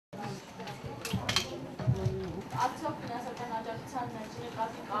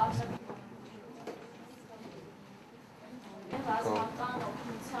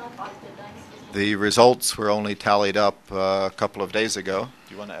The results were only tallied up a couple of days ago.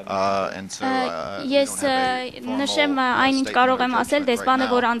 And so Ես նշեմ այն ինչ կարող եմ ասել դեսպանը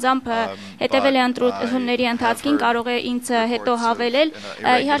որ անձամբ հետևել է ընտրությունների ընթացքին կարող է ինձ հետո հավելել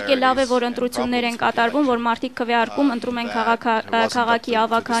իհարկե լավ է որ ընտրություններ են կատարվում որ մարդիկ քվեարկում ընտրում են քաղաքի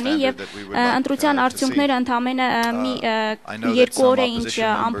ավականի եւ ընտրության արդյունքները ընդամենը մի 2 օր է ինչ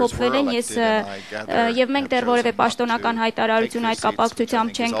ամփոփվել են ես եւ մենք դեռ որևէ պաշտոնական հայտարարություն այդ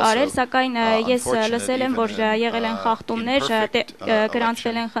կապակցությամբ չենք արել սակայն ես լսել եմ որ եղել են խախտումներ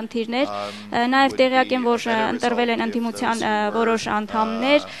գրանցվել են խնդիրներ նաև տեղյակ եմ որ ընտրվել են ընդդիմության որոշ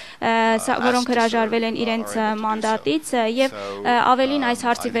անդամներ որոնք հրաժարվել են իրենց մանդատից եւ ավելին այս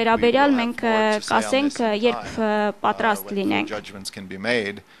հարցի վերաբերյալ մենք կասենք երբ պատրաստ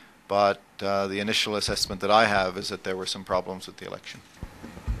լինենք but the initial assessment that I have is that there were some problems with the election.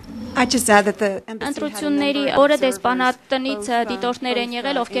 I just add that the ընտրությունների օրը դեսպանատնից դիտորդներ են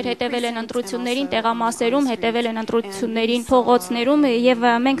եղել, ովքեր հետևել են ընտրություններին տեղամասերում, հետևել են ընտրություններին փողոցներում եւ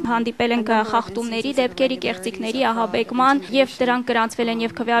մենք հանդիպել ենք խախտումների դեպքերի, կեղծիքների, ահաբեկման եւ դրանք գրանցվել են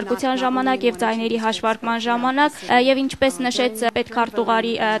եւ քվեարկության ժամանակ եւ ձայների հաշվարկման ժամանակ եւ ինչպես նշեց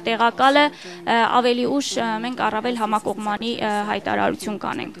պետքարտուղարի տեղակալը, ավելի ուշ մենք առավել համակողմանի հայտարարություն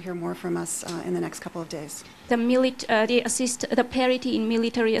կանենք. The parity in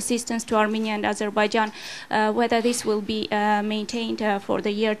military assistance to Armenia and Azerbaijan, whether this will be maintained for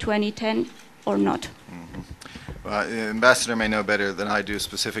the year 2010 or not. The ambassador may know better than I do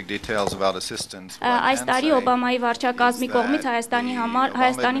specific details about assistance. Այս տարի Օբամայի վարչակազմի կողմից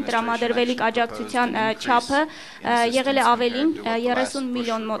Հայաստանին տրամադրվելիք աջակցության չափը եղել է ավելին 30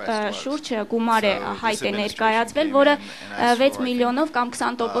 միլիոն շուրջ գումար է հայտ է ներկայացվել, որը 6 միլիոնով կամ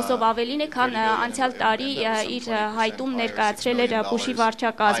 20%-ով ավելին է, քան անցյալ տարի իր հայտում ներկայացրել էր Բուշի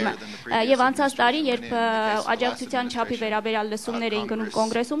վարչակազմը։ Եվ անցած տարի, երբ աջակցության չափի վերաբերյալ լսումներ էին գնում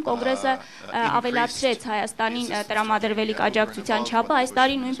կոնգրեսում, կոնգրեսը ավելացրեց Հայաստանին տրամադրվելիք աջակցության չափը այս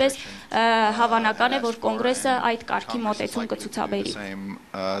տարի նույնպես հավանական է որ կոնգրեսը այդ կարգի մոտեցում կցուցաբերի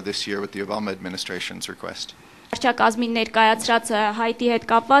վարչակազմին ներկայացրած հայտի հետ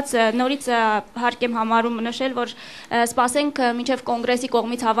կապված նորից հարկ եմ համարում նշել որ սպասենք մինչև կոնգրեսի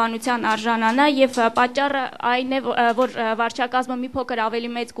կողմից հավանության արժանանա եւ պատճառը այն է որ վարչակազմը մի փոքր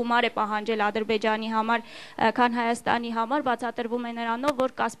ավելի մեծ գումար է պահանջել Ադրբեջանի համար քան Հայաստանի համար բացատրվում է նրանով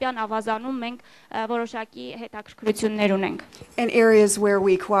որ Կասպյան ավազանում մենք որոշակի հետաքրքրություններ ունենք in areas where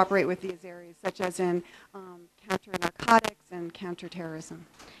we cooperate with these areas such as in counter narcotics and counterterrorism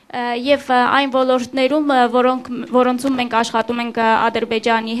Եվ այն ոլորտներում, որոնցում մենք աշխատում ենք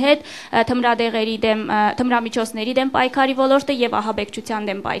Ադրբեջանի հետ, թմրադեղերի դեմ, թմրամիջոցների դեմ պայքարի ոլորտը եւ ահաբեկչության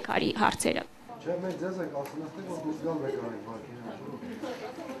դեմ պայքարի հարցերը։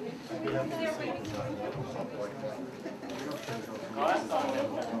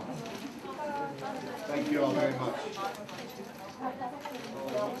 Thank you all very much.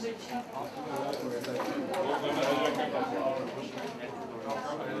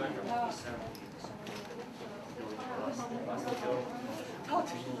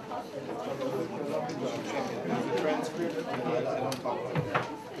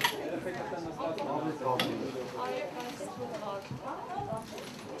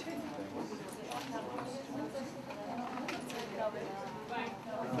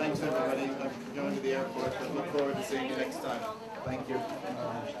 Thanks everybody. I'm going to the airport. I look forward to seeing you next time. Thank you.